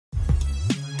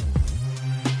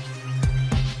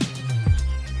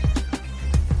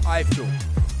iFilm,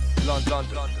 London.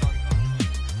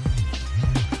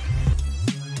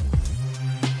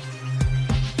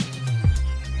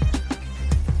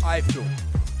 iFilm,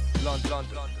 London.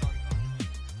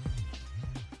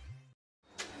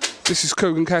 This is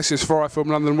Kugan Cassius for iFilm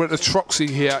London. We're at the Troxy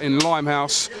here in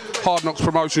Limehouse, Hard Knocks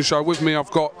promotion show. With me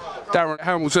I've got Darren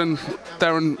Hamilton.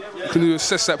 Darren, can you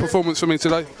assess that performance for me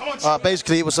today?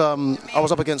 Basically, it was I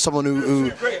was up against someone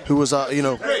who was you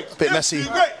know, a bit messy.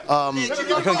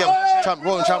 I couldn't get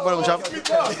Royal champ.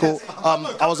 Cool.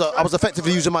 I was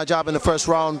effectively using my jab in the first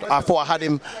round. I thought I had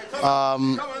him.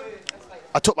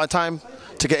 I took my time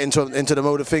to get into the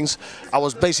mode of things. I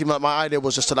was basically, my idea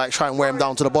was just to like try and wear him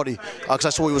down to the body, because I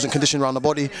saw he was in condition around the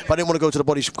body, but I didn't want to go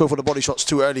for the body shots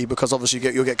too early, because obviously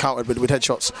you'll get countered with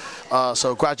headshots.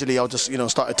 So gradually I just, you know,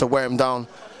 started to wear him down,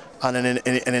 and then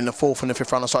in the fourth and the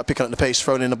fifth round I started picking up the pace,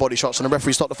 throwing in the body shots, and the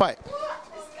referee stopped the fight.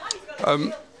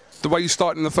 The way you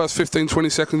started in the first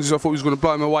 15-20 seconds, I thought he was going to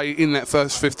blow him away in that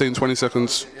first 15-20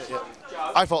 seconds. Yeah.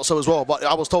 I thought so as well, but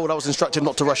I was instructed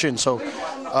not to rush in, so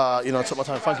you know, I took my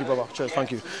time. Thank you, brother. Cheers, thank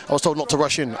you. I was told not to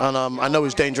rush in, and I know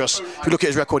he's dangerous. If you look at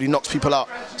his record, he knocks people out.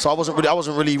 So I wasn't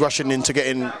really rushing in to get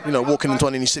in, you know, walking into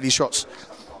any silly shots.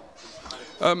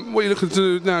 What are you looking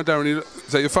to do now, Darren?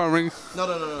 Is that your phone ring?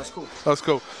 No, that's cool. That's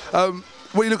cool.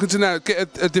 What are you looking to now?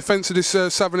 Get a defence of this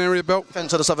Southern Area belt?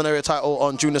 Defence of the Southern Area title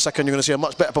on June the 2nd. You're going to see a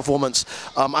much better performance.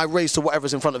 I raise to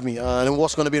whatever's in front of me, and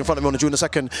what's going to be in front of me on June the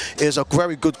 2nd is a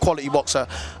very good quality boxer.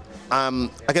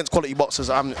 Against quality boxers,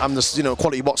 I'm just, you know,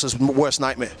 quality boxer's worst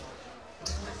nightmare.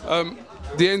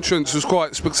 The entrance was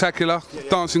quite spectacular.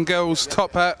 Dancing girls,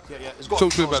 top hat.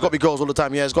 Talk to me about it. It's got to be girls all the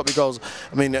time. Yeah, it's got to be girls.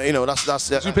 I mean, you know, that's.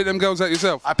 Did you pick them girls out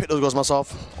yourself? I picked those girls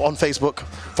myself on Facebook.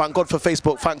 Thank God for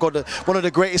Facebook. Thank God. One of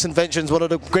the greatest inventions, one of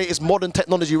the greatest modern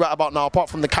technology right about now, apart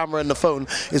from the camera and the phone,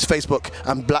 is Facebook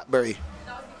and BlackBerry.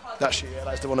 That's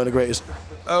one of the greatest.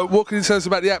 What can you tell us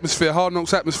about the atmosphere, Hard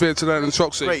Knocks atmosphere today in the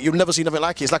Troxy? Great, you've never seen nothing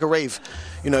like it. It's like a rave.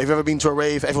 You know, if you've ever been to a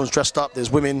rave, everyone's dressed up. There's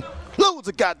women, loads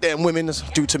of goddamn women.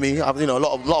 Due to me, you know, a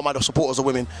lot of my supporters are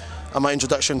women. And my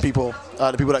introduction people,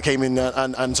 the people that came in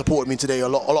and supported me today, a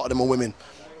lot of them are women.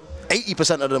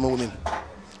 80% of them are women.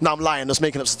 Now I'm lying, just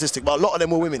making up statistics, but a lot of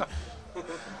them were women.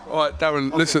 All right,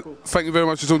 Darren, listen, thank you very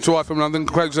much for talking to iFilm London.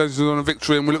 Congratulations on a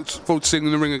victory, and we look forward to seeing you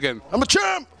in the ring again. I'm a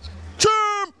champ!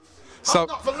 Champ! So, I'm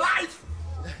not for life!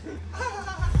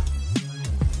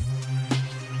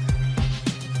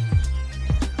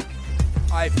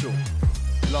 iFilm,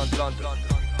 London.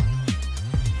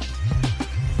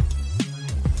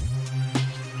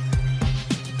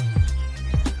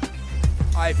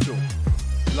 iFilm,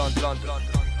 London.